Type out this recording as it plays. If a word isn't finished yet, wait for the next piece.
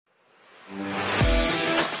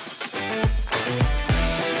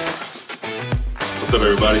What's up,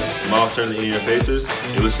 everybody? It's Miles Turner, the Indiana Pacers.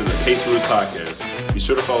 You're listening to the Paceroos Podcast. Be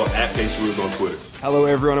sure to follow @Paceroos on Twitter. Hello,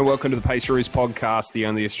 everyone, and welcome to the Paceroos Podcast, the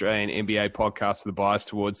only Australian NBA podcast with a bias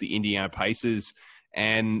towards the Indiana Pacers.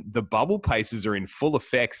 And the bubble Pacers are in full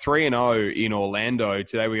effect, 3-0 in Orlando.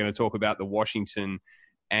 Today we're going to talk about the Washington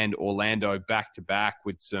and Orlando back-to-back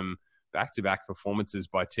with some back-to-back performances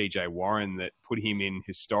by TJ Warren that put him in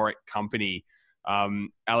historic company.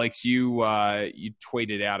 Alex, you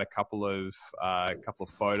tweeted out a couple of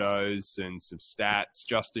photos and some stats.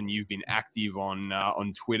 Justin, you've been active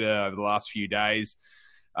on Twitter over the last few days.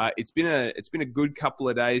 It's been a good couple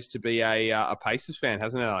of days to be a Pacers fan,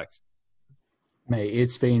 hasn't it, Alex? Mate,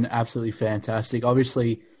 it's been absolutely fantastic.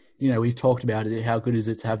 Obviously, we've talked about it. How good is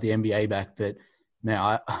it to have the NBA back? But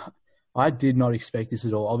man, I did not expect this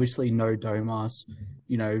at all. Obviously, no Domas.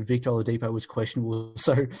 Victor Oladipo was questionable.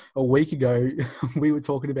 So a week ago, we were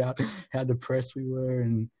talking about how depressed we were,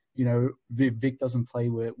 and if Vic doesn't play,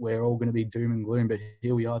 we're all going to be doom and gloom. But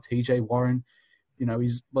here we are. TJ Warren,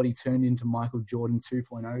 he's bloody turned into Michael Jordan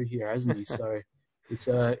 2.0 here, hasn't he? So it's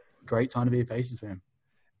a great time to be a Pacers fan.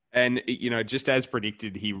 And, just as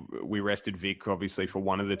predicted, we rested Vic, obviously, for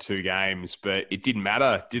one of the two games, but it didn't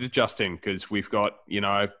matter, did it, Justin? Because we've got,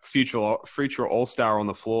 future all-star on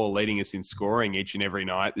the floor leading us in scoring each and every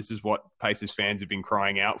night. This is what Pacers fans have been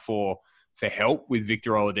crying out for help with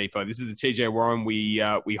Victor Oladipo. This is the TJ Warren we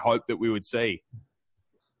hoped that we would see.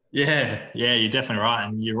 Yeah, you're definitely right.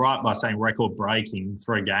 And you're right by saying record-breaking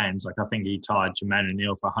 3 games. I think he tied Jermaine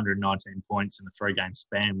O'Neal for 119 points in a 3-game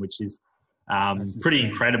span, which is pretty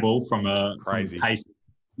incredible from a pace,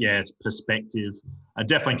 perspective.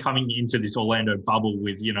 Definitely coming into this Orlando bubble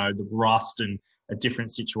with, the rust and a different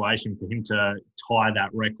situation, for him to tie that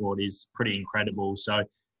record is pretty incredible. So,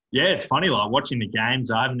 yeah, it's funny, watching the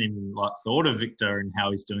games, I haven't even thought of Victor and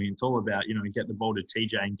how he's doing. It's all about, get the ball to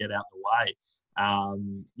TJ and get out the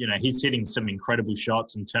way. He's hitting some incredible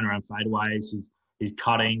shots and turnaround fadeaways. He's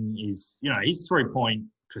cutting. His 3-point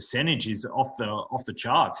percentage is off the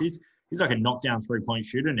charts. He's like a knockdown 3-point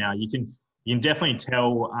shooter now. You can definitely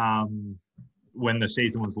tell when the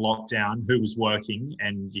season was locked down who was working,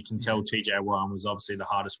 and you can tell TJ Warren was obviously the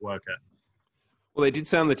hardest worker. Well, they did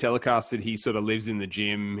say on the telecast that he sort of lives in the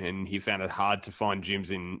gym, and he found it hard to find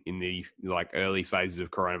gyms in the early phases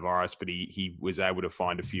of coronavirus, but he was able to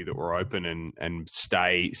find a few that were open and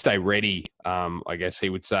stay ready, I guess he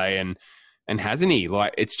would say. And hasn't he?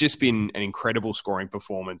 It's just been an incredible scoring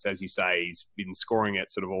performance. As you say, he's been scoring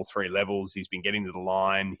at sort of all 3 levels. He's been getting to the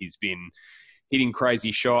line. He's been hitting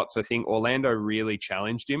crazy shots. I think Orlando really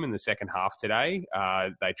challenged him in the second half today.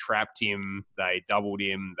 They trapped him. They doubled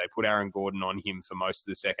him. They put Aaron Gordon on him for most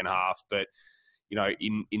of the second half. But,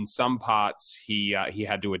 in some parts, he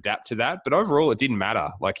had to adapt to that. But overall, it didn't matter.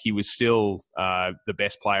 He was still the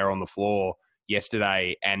best player on the floor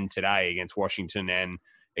yesterday and today against Washington and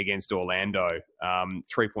against Orlando.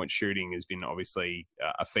 3-point shooting has been obviously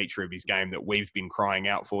a feature of his game that we've been crying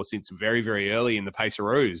out for since very, very early in the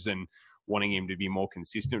Paceroos, and wanting him to be more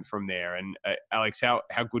consistent from there. And Alex, how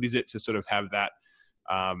good is it to sort of have that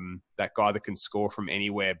guy that can score from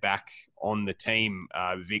anywhere back on the team?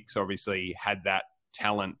 Vic's obviously had that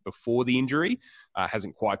talent before the injury,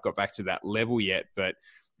 hasn't quite got back to that level yet, but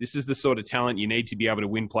this is the sort of talent you need to be able to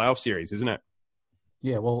win playoff series, isn't it?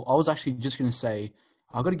 Yeah, well, I was actually just going to say,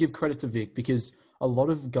 I've got to give credit to Vic, because a lot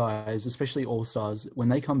of guys, especially all-stars, when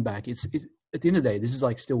they come back, it's at the end of the day, this is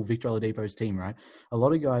still Victor Oladipo's team, right? A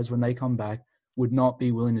lot of guys, when they come back, would not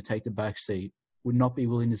be willing to take the back seat, would not be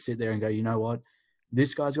willing to sit there and go, you know what,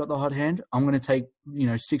 this guy's got the hot hand. I'm going to take,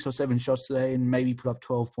 6 or 7 shots today and maybe put up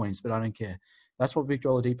 12 points, but I don't care. That's what Victor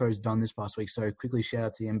Oladipo has done this past week. So quickly shout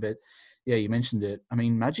out to him. But yeah, you mentioned it. I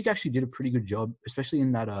mean, Magic actually did a pretty good job, especially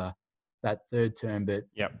in that third term, but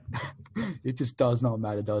yep. It just does not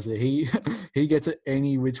matter, does it? He gets it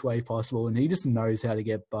any which way possible, and he just knows how to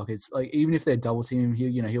get buckets. Even if they're double teaming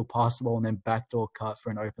him, he'll pass the ball and then backdoor cut for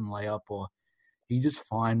an open layup, or he just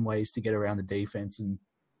find ways to get around the defense. And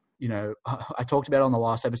I talked about it on the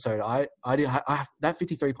last episode. That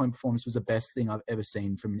 53-point performance was the best thing I've ever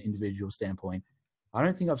seen from an individual standpoint. I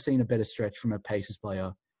don't think I've seen a better stretch from a Pacers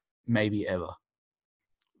player, maybe ever.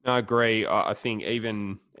 No, I agree. I think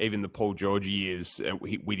even the Paul George years,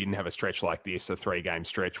 we didn't have a stretch like this, a 3-game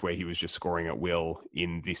stretch where he was just scoring at will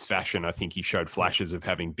in this fashion. I think he showed flashes of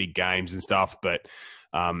having big games and stuff, but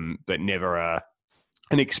never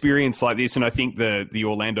an experience like this. And I think the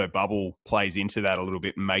Orlando bubble plays into that a little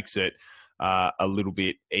bit and makes it a little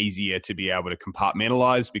bit easier to be able to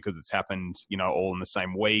compartmentalize, because it's happened, all in the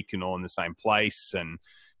same week and all in the same place. And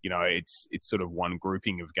it's sort of one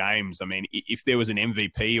grouping of games. I mean, if there was an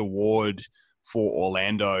MVP award for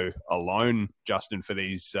Orlando alone, Justin, for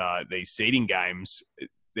these seeding games.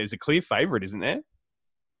 There's a clear favourite, isn't there?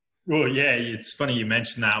 Well, yeah, it's funny you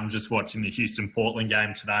mentioned that. I'm just watching the Houston-Portland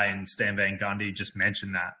game today, and Stan Van Gundy just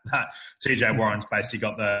mentioned that TJ Warren's basically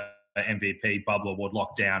got the MVP bubble award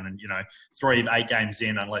locked down, and 3 of 8 games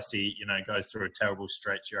in, unless he goes through a terrible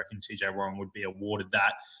stretch, you reckon TJ Warren would be awarded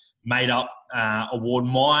that made-up award.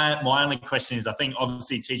 My only question is, I think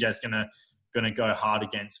obviously TJ's going to go hard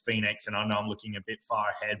against Phoenix, and I know I'm looking a bit far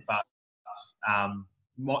ahead, but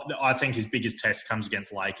I think his biggest test comes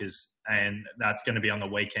against Lakers, and that's going to be on the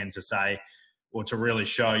weekend to say, or to really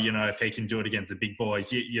show, if he can do it against the big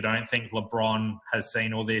boys. You don't think LeBron has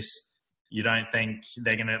seen all this? You don't think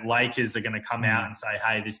Lakers are going to come out and say,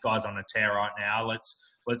 hey, this guy's on a tear right now.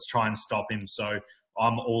 Let's try and stop him. So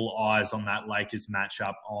I'm all eyes on that Lakers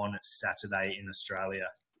matchup on Saturday in Australia.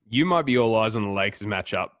 You might be all eyes on the Lakers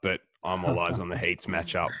matchup, but I'm all eyes on the Heat's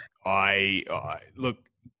matchup. I look,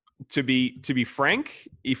 to be frank,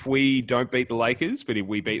 if we don't beat the Lakers, but if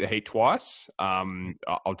we beat the Heat twice,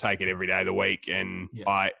 I'll take it every day of the week. And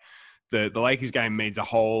the Lakers game means a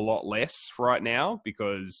whole lot less right now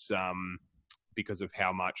because of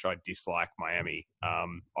how much I dislike Miami.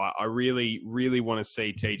 I really, really want to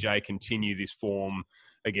see TJ continue this form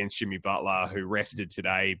against Jimmy Butler, who rested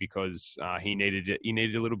today because he needed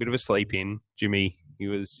a little bit of a sleep in. Jimmy, he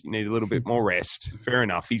needed a little bit more rest. Fair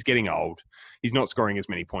enough. He's getting old. He's not scoring as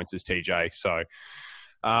many points as TJ. So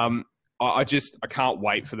I can't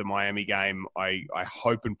wait for the Miami game. I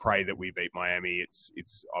hope and pray that we beat Miami.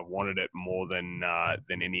 I've wanted it more than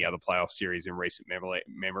any other playoff series in recent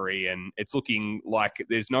memory, and it's looking like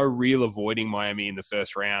there's no real avoiding Miami in the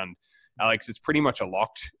first round. Alex, it's pretty much a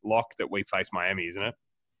lock that we face Miami, isn't it?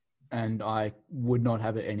 And I would not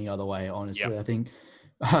have it any other way, honestly. Yep.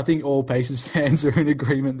 I think all Pacers fans are in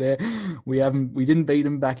agreement there. We didn't beat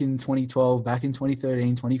them back in 2012, back in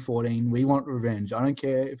 2013, 2014. We want revenge. I don't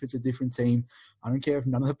care if it's a different team. I don't care if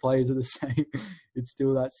none of the players are the same. It's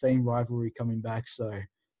still that same rivalry coming back. So,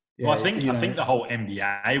 yeah, well, I think the whole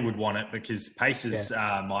NBA would want it because Pacers,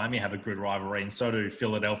 Miami have a good rivalry, and so do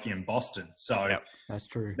Philadelphia and Boston. So that's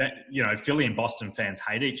true. Philly and Boston fans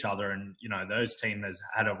hate each other, and those teams has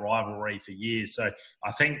had a rivalry for years. So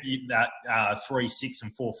I think that 3, 6,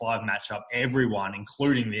 and 4, 5 matchup, everyone,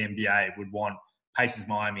 including the NBA, would want Pacers,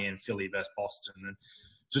 Miami, and Philly versus Boston. And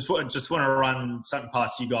just want to run something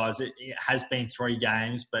past you guys. It has been 3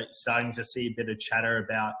 games, but starting to see a bit of chatter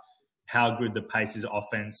about how good the Pacers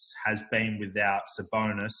offense has been without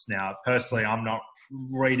Sabonis. Now, personally, I'm not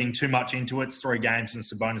reading too much into it. It's 3 games, and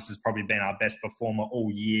Sabonis has probably been our best performer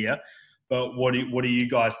all year. But what do you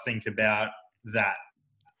guys think about that?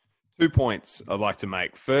 2 points I'd like to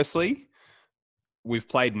make. Firstly, we've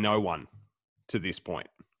played no one to this point.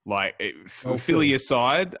 Philly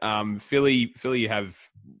aside, Philly have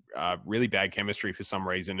really bad chemistry for some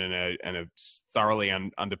reason and are thoroughly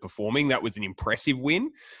underperforming. That was an impressive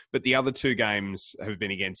win, but the other 2 games have been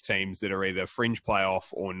against teams that are either fringe playoff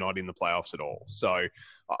or not in the playoffs at all. So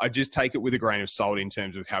I just take it with a grain of salt in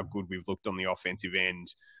terms of how good we've looked on the offensive end,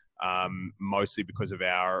 mostly because of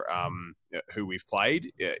our who we've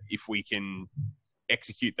played. If we can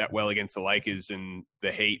execute that well against the Lakers and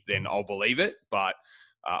the Heat, then I'll believe it, but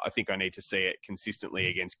I think I need to see it consistently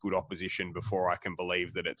against good opposition before I can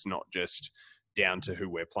believe that it's not just down to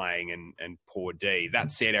who we're playing and poor D.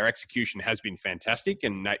 That said, our execution has been fantastic,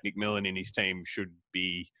 and Nate McMillan and his team should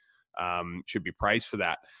be praised for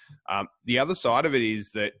that. The other side of it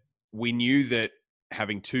is that we knew that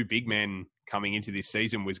having 2 big men coming into this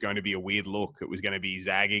season was going to be a weird look. It was going to be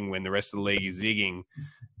zagging when the rest of the league is zigging,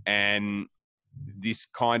 and this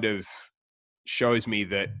kind of shows me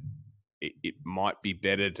that it might be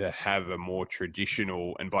better to have a more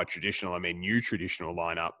traditional, and by traditional, I mean new traditional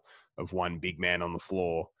lineup of 1 big man on the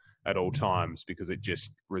floor at all times, because it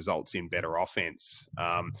just results in better offense.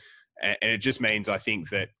 And it just means, I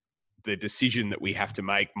think, that the decision that we have to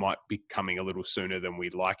make might be coming a little sooner than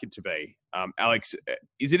we'd like it to be. Alex,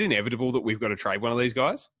 is it inevitable that we've got to trade one of these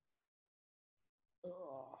guys?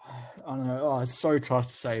 I don't know. Oh, it's so tough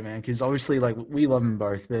to say, man, because obviously, we love them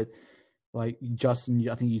both, but Justin,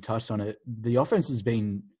 I think you touched on it. The offense has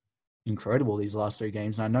been incredible these last 3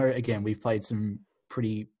 games. And I know, again, we've played some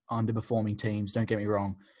pretty underperforming teams, don't get me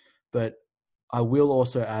wrong. But I will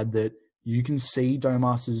also add that you can see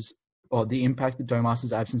the impact that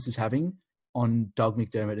Domas's absence is having on Doug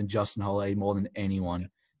McDermott and Justin Holiday more than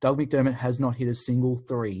anyone. Doug McDermott has not hit a single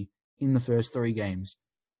 3 in the first 3 games.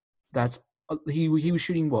 He was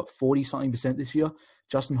shooting, 40-something% this year?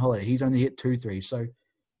 Justin Holiday, he's only hit 2 threes. So,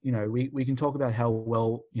 we can talk about how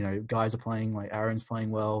well, guys are playing, like Aaron's playing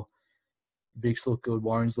well. Vic's look good,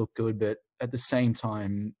 Warren's look good, but at the same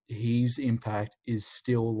time, his impact is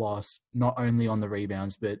still lost, not only on the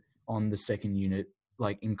rebounds, but on the second unit,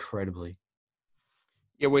 like incredibly.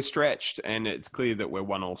 Yeah, we're stretched, and it's clear that we're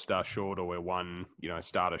one all-star short or we're one,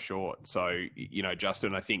 starter short. So,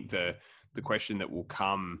 Justin, I think the question that will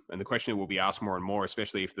come, and the question that will be asked more and more,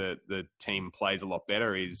 especially if the team plays a lot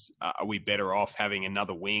better, is are we better off having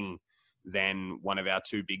another wing than one of our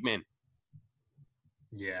two big men?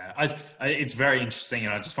 Yeah, it's very interesting,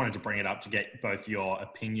 and I just wanted to bring it up to get both your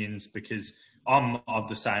opinions, because I'm of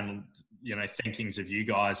the same, thinkings of you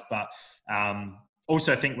guys, but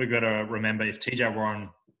also think we've got to remember if TJ Warren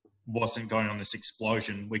wasn't going on this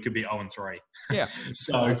explosion, we could be 0-3. Yeah,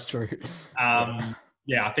 so that's true.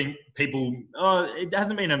 Yeah, I think people. It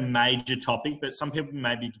hasn't been a major topic, but some people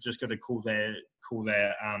maybe just got to cool their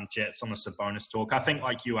jets on the Sabonis talk. I think,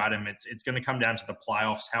 like you, Adam, it's going to come down to the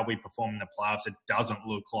playoffs, how we perform in the playoffs. It doesn't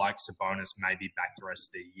look like Sabonis may be back the rest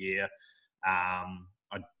of the year,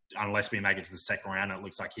 unless we make it to the second round. It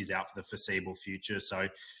looks like he's out for the foreseeable future, so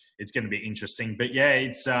it's going to be interesting. But yeah,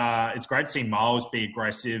 it's great to see Miles be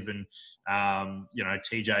aggressive, and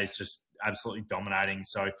TJ is just absolutely dominating.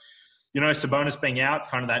 So, Sabonis being out, it's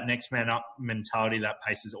kind of that next man up mentality that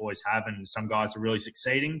Pacers always have, and some guys are really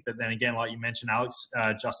succeeding. But then again, like you mentioned, Alex,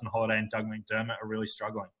 Justin Holiday and Doug McDermott are really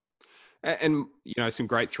struggling. And some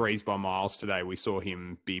great threes by Miles today. We saw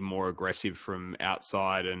him be more aggressive from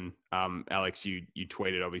outside. And Alex, you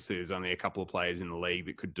tweeted, obviously, there's only a couple of players in the league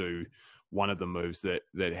that could do one of the moves that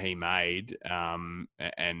he made.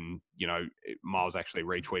 Miles actually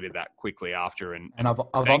retweeted that quickly after. And I've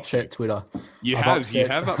upset Twitter. You have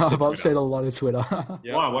upset I've upset a lot of Twitter.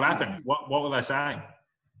 Yeah. Why? What happened? What were they saying?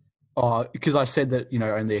 Oh, because I said that,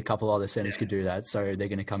 only a couple other centers could do that. So they're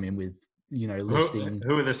going to come in with, listing.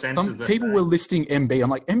 Who are the centers? Some people were listing MB. I'm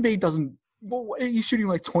like, MB doesn't. Well, he's shooting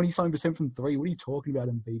like 20-something% from three. What are you talking about?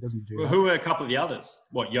 MB doesn't do that. Who are a couple of the others?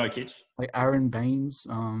 What, Jokic? Like Aaron Baines.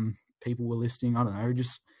 People were listing. I don't know.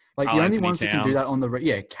 Just like the only ones that can do that on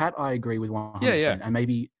the Cat. I agree with 100%. Yeah.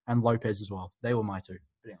 And Lopez as well. They were my two.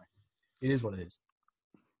 But anyway, it is what it is.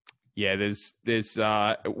 Yeah, there's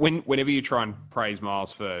whenever you try and praise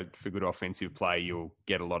Miles for good offensive play, you'll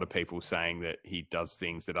get a lot of people saying that he does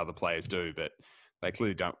things that other players do, but they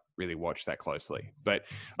clearly don't really watch that closely. But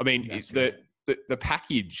I mean, the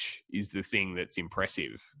package is the thing that's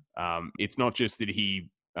impressive. It's not just that he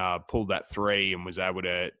pulled that three and was able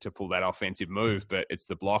to pull that offensive move, but it's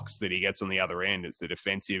the blocks that he gets on the other end. It's the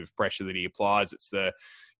defensive pressure that he applies. It's the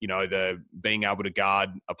being able to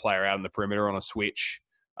guard a player out on the perimeter on a switch,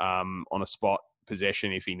 on a spot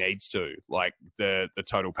possession if he needs to. Like the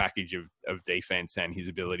total package of defense and his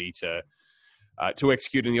ability to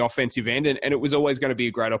execute in the offensive end. And it was always going to be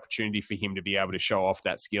a great opportunity for him to be able to show off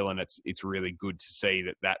that skill. And it's really good to see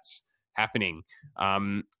that that's happening.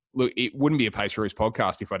 Look, it wouldn't be a Paceroos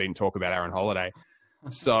podcast if I didn't talk about Aaron Holiday.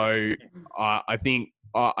 So I think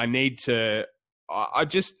I need to. I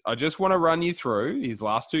just want to run you through his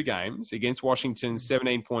last two games against Washington: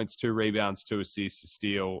 17 points, 2 rebounds, 2 assists, a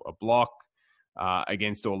steal, a block.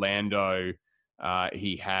 Against Orlando,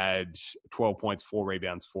 he had 12 points, 4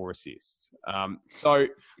 rebounds, 4 assists. So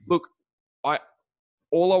look,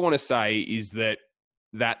 all I want to say is that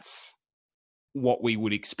that's what we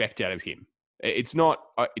would expect out of him. It's not.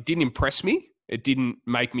 It didn't impress me. It didn't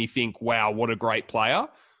make me think, wow, what a great player.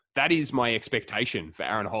 That is my expectation for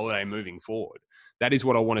Aaron Holiday moving forward. That is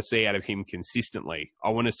what I want to see out of him consistently. I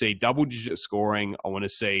want to see double-digit scoring. I want to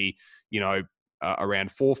see,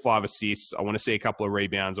 around 4 or 5 assists. I want to see a couple of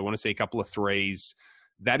rebounds. I want to see a couple of threes.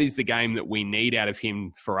 That is the game that we need out of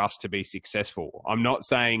him for us to be successful. I'm not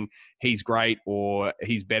saying he's great or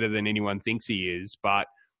he's better than anyone thinks he is, but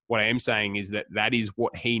what I am saying is that is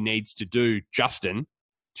what he needs to do, Justin,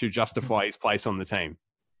 to justify his place on the team.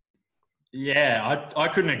 Yeah, I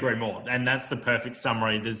couldn't agree more. And that's the perfect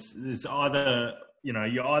summary. There's either,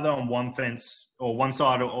 you're either on one fence or one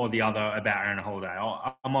side or the other about Aaron Holiday.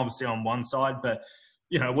 I'm obviously on one side, but,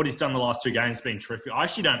 what he's done the last 2 games has been terrific. I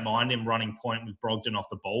actually don't mind him running point with Brogdon off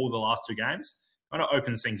the ball the last 2 games. Kind of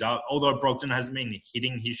opens things up. Although Brogdon hasn't been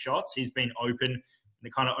hitting his shots, he's been open and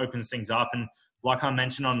it kind of opens things up. And like I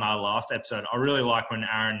mentioned on our last episode, I really like when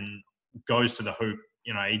Aaron goes to the hoop.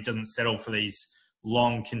 He doesn't settle for these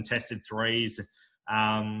long contested threes.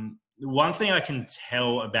 One thing I can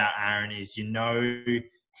tell about Aaron is,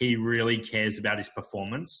 he really cares about his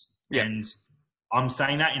performance. Yeah. And I'm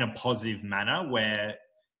saying that in a positive manner where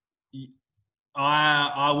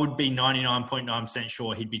I would be 99.9%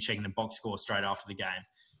 sure he'd be checking the box score straight after the game.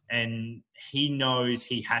 And he knows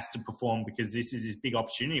he has to perform because this is his big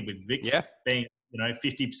opportunity with Vic being,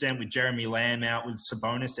 50% with Jeremy Lamb out, with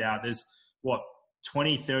Sabonis out. There's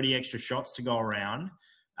 20, 30 extra shots to go around.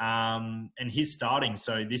 And he's starting.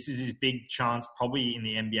 So this is his big chance probably in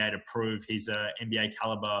the NBA to prove he's a NBA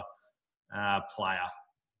caliber player.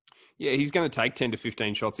 Yeah, he's going to take 10 to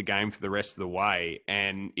 15 shots a game for the rest of the way.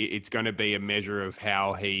 And it's going to be a measure of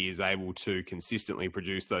how he is able to consistently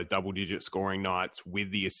produce those double-digit scoring nights with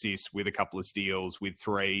the assists, with a couple of steals, with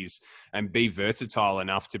threes, and be versatile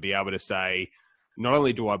enough to be able to say, not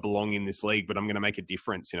only do I belong in this league, but I'm going to make a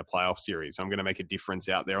difference in a playoff series. I'm going to make a difference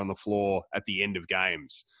out there on the floor at the end of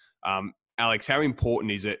games. Alex, how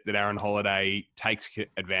important is it that Aaron Holiday takes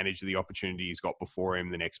advantage of the opportunity he's got before him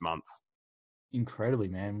the next month? Incredibly,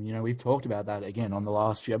 man. You know, we've talked about that again on the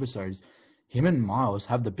last few episodes. Him and Miles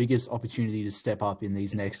have the biggest opportunity to step up in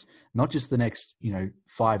these next, not just the next,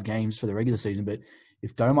 5 games for the regular season, but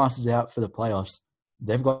if Domas is out for the playoffs,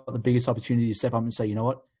 they've got the biggest opportunity to step up and say, you know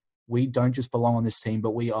what, we don't just belong on this team,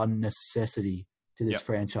 but we are necessity to this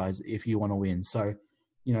franchise if you want to win. So,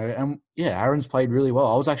 Aaron's played really well.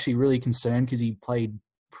 I was actually really concerned because he played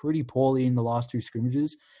pretty poorly in the last 2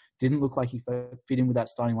 scrimmages. Didn't look like he fit in with that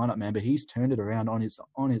starting lineup, man, but he's turned it around on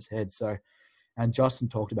his head. So, and Justin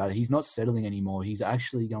talked about it. He's not settling anymore. He's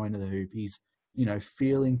actually going to the hoop. He's,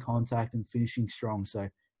 feeling contact and finishing strong. So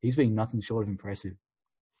he's been nothing short of impressive.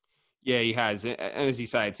 Yeah, he has. And as you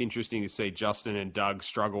say, it's interesting to see Justin and Doug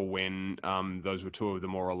struggle when those were 2 of the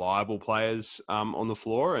more reliable players on the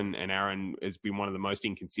floor. And Aaron has been one of the most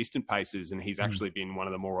inconsistent pacers, and he's actually been one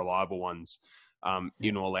of the more reliable ones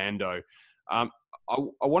in Orlando.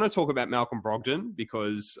 I want to talk about Malcolm Brogdon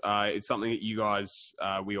because it's something that you guys,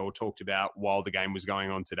 we all talked about while the game was going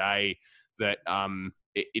on today, that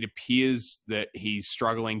it appears that he's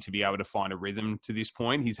struggling to be able to find a rhythm to this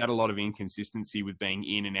point. He's had a lot of inconsistency with being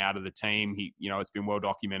in and out of the team. It's been well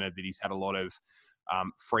documented that he's had a lot of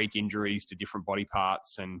freak injuries to different body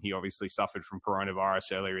parts, and he obviously suffered from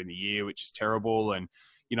coronavirus earlier in the year, which is terrible. And,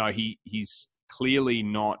 he's clearly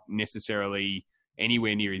not necessarily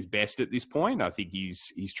anywhere near his best at this point. I think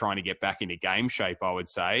he's trying to get back into game shape, I would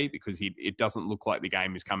say, because it doesn't look like the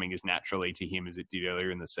game is coming as naturally to him as it did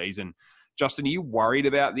earlier in the season. Justin, are you worried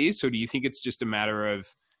about this, or do you think it's just a matter of,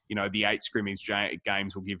 the 8 scrimmage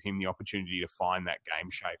games will give him the opportunity to find that game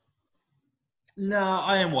shape? No,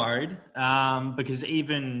 I am worried because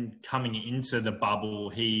even coming into the bubble,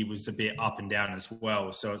 he was a bit up and down as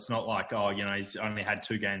well. So it's not like, he's only had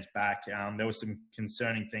 2 games back. There were some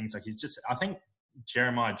concerning things. Like I think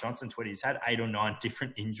Jeremiah Johnson tweeted, he's had 8 or 9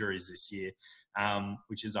 different injuries this year,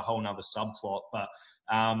 which is a whole nother subplot. But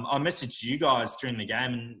I messaged you guys during the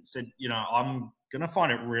game and said, I'm going to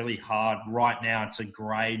find it really hard right now to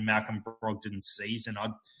grade Malcolm Brogdon's season.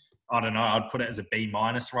 I don't know. I'd put it as a B-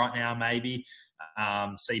 right now, maybe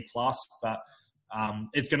C+. But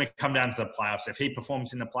it's going to come down to the playoffs. If he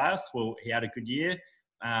performs in the playoffs, well, he had a good year.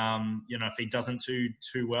 If he doesn't do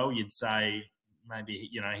too well, you'd say maybe,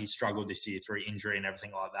 he struggled this year through injury and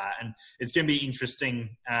everything like that. And it's going to be interesting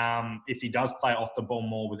if he does play off the ball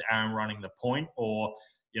more with Aaron running the point, or,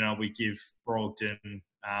 we give Brogdon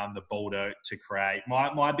the ball to create.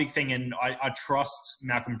 My big thing, and I trust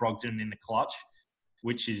Malcolm Brogdon in the clutch,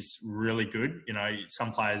 which is really good.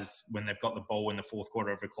 Some players, when they've got the ball in the fourth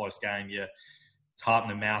quarter of a close game, it's heart in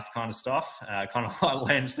the mouth kind of stuff, kind of like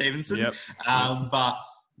Lance Stevenson. Yep. But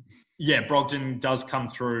yeah, Brogdon does come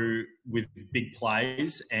through with big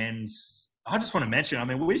plays. And I just want to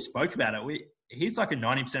mention, we spoke about it. He's like a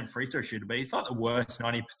 90% free throw shooter, but he's like the worst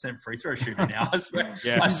 90% free throw shooter now.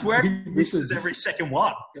 I swear he misses every second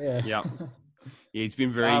one. Yeah. Yeah, he's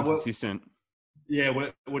been very inconsistent.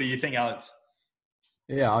 What do you think, Alex?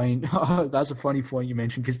 Yeah, that's a funny point you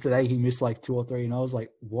mentioned, because today he missed like 2 or 3, and I was like,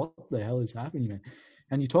 what the hell is happening, man?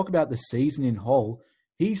 And you talk about the season in whole.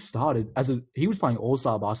 He started he was playing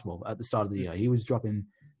all-star basketball at the start of the year. He was dropping,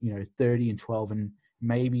 30 and 12, and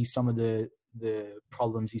maybe some of the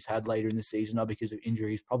problems he's had later in the season are because of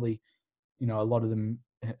injuries. Probably, a lot of them,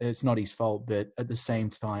 it's not his fault, but at the same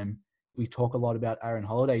time, we talk a lot about Aaron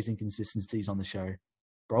Holiday's inconsistencies on the show.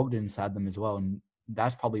 Brogdon's had them as well, and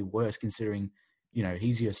that's probably worse considering,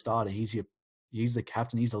 he's your starter. He's the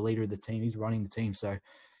captain. He's the leader of the team. He's running the team. So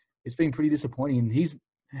it's been pretty disappointing. And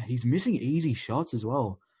he's missing easy shots as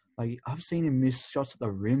well. Like, I've seen him miss shots at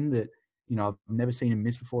the rim that, I've never seen him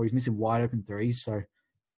miss before. He's missing wide open threes. So,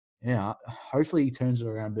 yeah, hopefully he turns it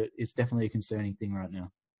around, but it's definitely a concerning thing right now.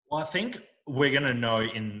 Well, I think we're going to know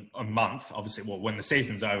in a month. Obviously, when the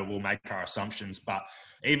season's over, we'll make our assumptions. But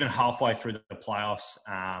even halfway through the playoffs,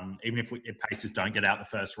 even if Pacers don't get out the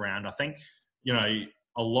first round, I think, a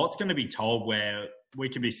lot's going to be told where we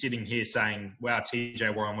could be sitting here saying, wow,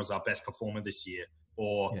 TJ Warren was our best performer this year.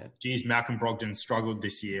 or geez, Malcolm Brogdon struggled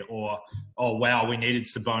this year, or oh wow, we needed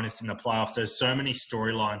Sabonis in the playoffs. There's so many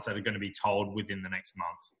storylines that are going to be told within the next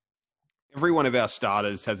month. Every one of our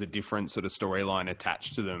starters has a different sort of storyline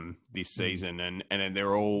attached to them this season, and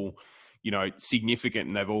they're all, significant,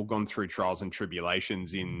 and they've all gone through trials and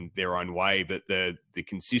tribulations in their own way. But the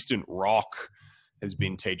consistent rock has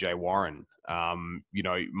been TJ Warren.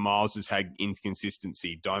 Miles has had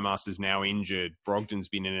inconsistency. Domas is now injured. Brogdon's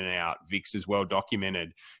been in and out. Vic's is well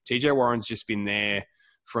documented. TJ Warren's just been there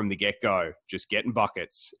from the get-go, just getting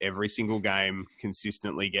buckets every single game,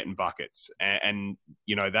 consistently getting buckets. And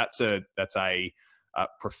that's a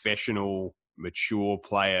professional, mature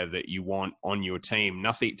player that you want on your team.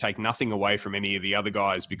 Take nothing away from any of the other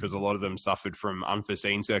guys, because a lot of them suffered from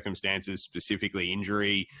unforeseen circumstances, specifically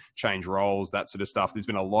injury, change roles, that sort of stuff. There's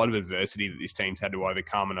been a lot of adversity that this team's had to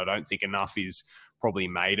overcome, and I don't think enough is probably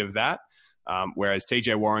made of that. Whereas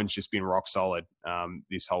TJ Warren's just been rock solid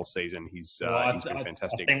this whole season. He's been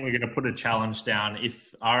fantastic. I think we're going to put a challenge down.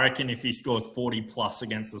 I reckon if he scores 40 plus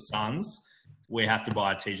against the Suns, we have to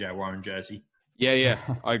buy a TJ Warren jersey. Yeah,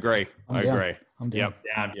 I agree. I'm down.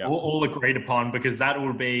 Yep. All agreed upon, because that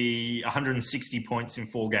will be 160 points in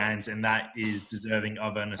 4 games, and that is deserving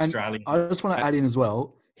of an Australian. I just want to add in as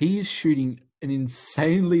well, he is shooting an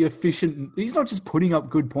insanely efficient. He's not just putting up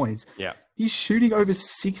good points. Yeah. He's shooting over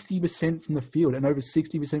 60% from the field and over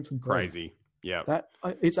 60% from three. Crazy. Yeah.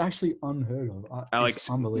 It's actually unheard of. Alex, it's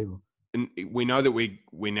unbelievable. And we know that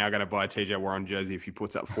we're now going to buy a TJ Warren jersey if he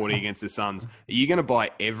puts up 40 against the Suns. Are you going to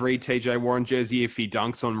buy every TJ Warren jersey if he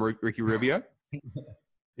dunks on Ricky Rubio? I'm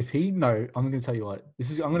going to tell you what.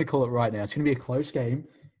 I'm going to call it right now. It's going to be a close game.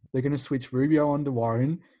 They're going to switch Rubio onto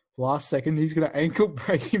Warren. Last second, he's going to ankle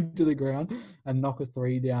break him to the ground and knock a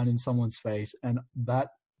 3 down in someone's face. And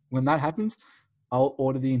when that happens, I'll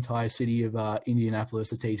order the entire city of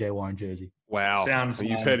Indianapolis a TJ Warren jersey. Wow.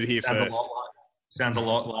 You've heard it here first. Sounds a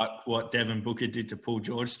lot like what Devin Booker did to Paul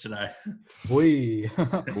George today.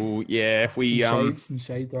 Ooh, yeah, some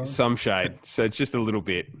shade throwing. Some shade. So it's just a little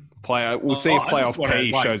bit. We'll see if playoff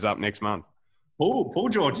P shows up next month. Paul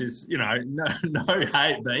George is, no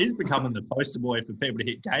hate, but he's becoming the poster boy for people to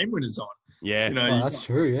hit game winners on. Yeah, that's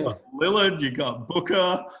true. Yeah, you got Lillard, you got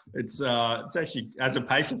Booker. It's actually, as a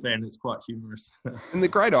Pacer fan, it's quite humorous. And the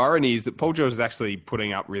great irony is that Paul George is actually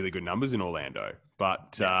putting up really good numbers in Orlando,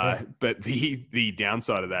 but the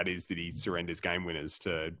downside of that is that he surrenders game winners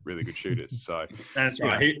to really good shooters. So that's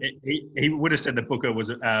right. He would have said that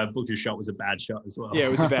Booker's shot was a bad shot as well. Yeah,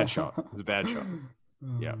 it was a bad shot.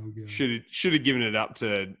 Oh, yeah, should have given it up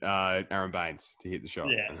to Aaron Baines to hit the shot.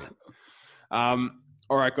 Yeah.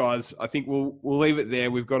 All right, guys. I think we'll leave it there.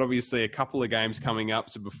 We've got obviously a couple of games coming up.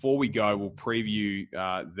 So before we go, we'll preview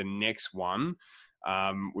the next one.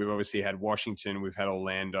 We've obviously had Washington, we've had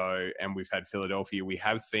Orlando, and we've had Philadelphia. We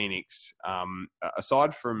have Phoenix.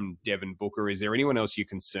 Aside from Devin Booker, is there anyone else you're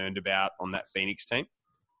concerned about on that Phoenix team?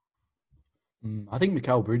 I think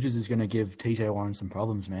Mikal Bridges is going to give TJ Warren some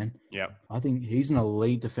problems, man. Yeah. I think he's an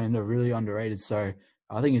elite defender, really underrated. So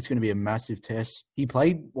I think it's going to be a massive test. He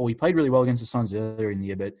played really well against the Suns earlier in the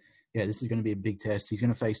year, but yeah, this is going to be a big test. He's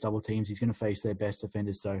going to face double teams. He's going to face their best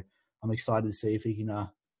defenders. So I'm excited to see if he can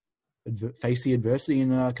face the adversity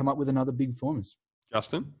and come up with another big performance.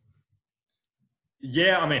 Justin?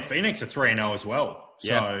 Yeah, I mean, Phoenix are 3-0 as well.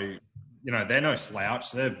 Yeah. So, they're no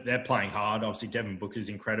slouch. They're playing hard. Obviously, Devin Booker's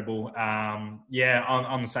incredible. I'm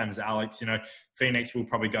the same as Alex. Phoenix will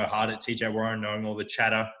probably go hard at TJ Warren, knowing all the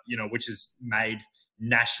chatter, which has made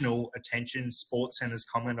national attention. SportsCenter's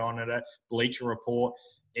comment on it, a Bleacher Report,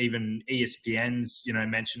 even ESPN's,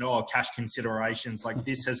 mentioned, cash considerations. Like,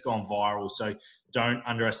 this has gone viral. So don't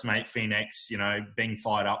underestimate Phoenix, being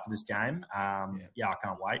fired up for this game. I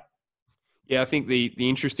can't wait. Yeah, I think the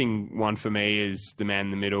interesting one for me is the man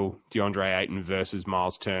in the middle, DeAndre Ayton versus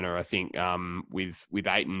Miles Turner. I think with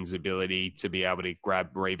Ayton's ability to be able to grab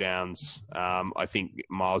rebounds, I think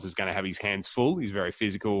Miles is going to have his hands full. He's very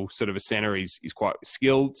physical, sort of a center. He's quite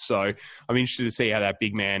skilled. So I'm interested to see how that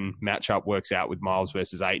big man matchup works out with Miles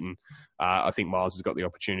versus Ayton. I think Miles has got the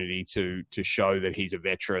opportunity to show that he's a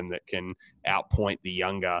veteran that can outpoint the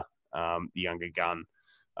younger gun.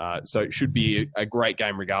 So it should be a great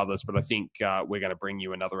game regardless, but I think we're going to bring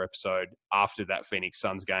you another episode after that Phoenix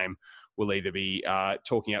Suns game. We'll either be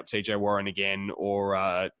talking up TJ Warren again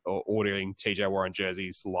or ordering TJ Warren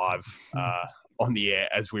jerseys live on the air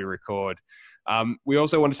as we record. We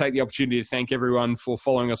also want to take the opportunity to thank everyone for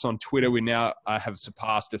following us on Twitter. We now have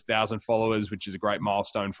surpassed 1,000 followers, which is a great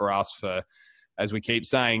milestone for us for, as we keep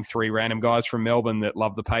saying, 3 random guys from Melbourne that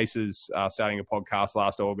love the Pacers, starting a podcast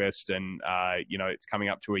last August. And, it's coming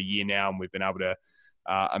up to a year now, and we've been able to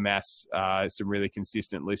amass some really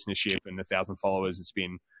consistent listenership and 1,000 followers. It's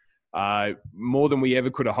been more than we ever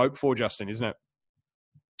could have hoped for, Justin, isn't it?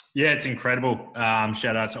 Yeah, it's incredible.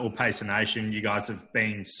 Shout out to all Pacer Nation. You guys have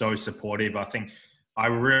been so supportive. I think I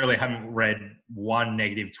really haven't read one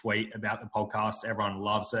negative tweet about the podcast. Everyone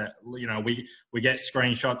loves it. You know, we get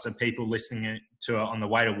screenshots of people listening to it on the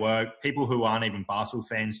way to work. People who aren't even basketball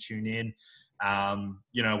fans tune in.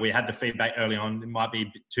 You know, we had the feedback early on. It might be a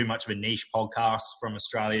bit too much of a niche podcast from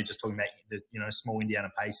Australia, just talking about the, small Indiana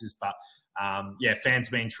Pacers. But yeah, fans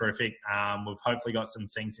have been terrific. We've hopefully got some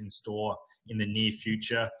things in store in the near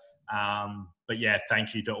future. But yeah,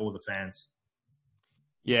 thank you to all the fans.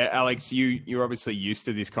 Yeah, Alex, you're obviously used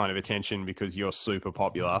to this kind of attention because you're super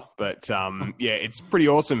popular. But yeah, it's pretty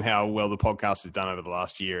awesome how well the podcast has done over the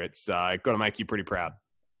last year. It's got to make you pretty proud.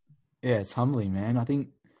 Yeah, it's humbling, man. I think,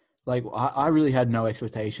 like, I really had no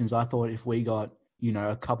expectations. I thought if we got,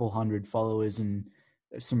 a couple hundred followers and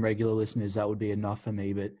some regular listeners, that would be enough for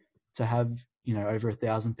me. But to have, over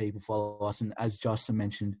 1,000 people follow us, and as Justin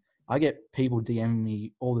mentioned, I get people DMing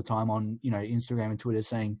me all the time on, Instagram and Twitter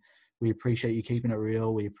saying, we appreciate you keeping it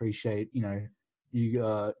real. We appreciate,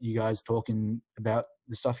 you guys talking about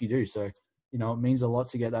the stuff you do. So, it means a lot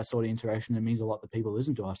to get that sort of interaction. It means a lot that people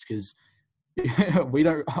listen to us because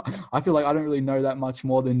I feel like I don't really know that much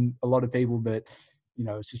more than a lot of people, but,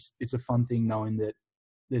 it's a fun thing knowing that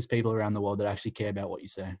there's people around the world that actually care about what you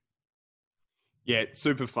say. Yeah,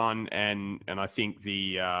 super fun. And I think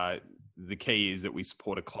the key is that we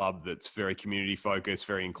support a club that's very community focused,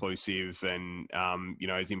 very inclusive, and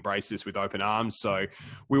has embraced this with open arms. So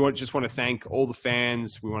we just want to thank all the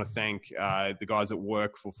fans. We want to thank the guys that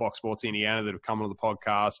work for Fox Sports Indiana that have come on the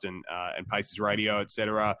podcast and Pacers Radio,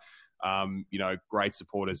 etc. Great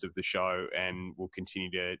supporters of the show, and we'll continue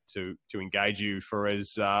to engage you for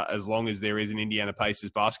as long as there is an Indiana Pacers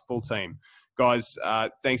basketball team. Guys,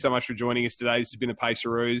 thanks so much for joining us today. This has been the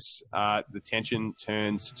Paceroos. The tension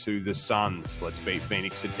turns to the Suns. Let's beat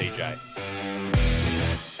Phoenix for TJ.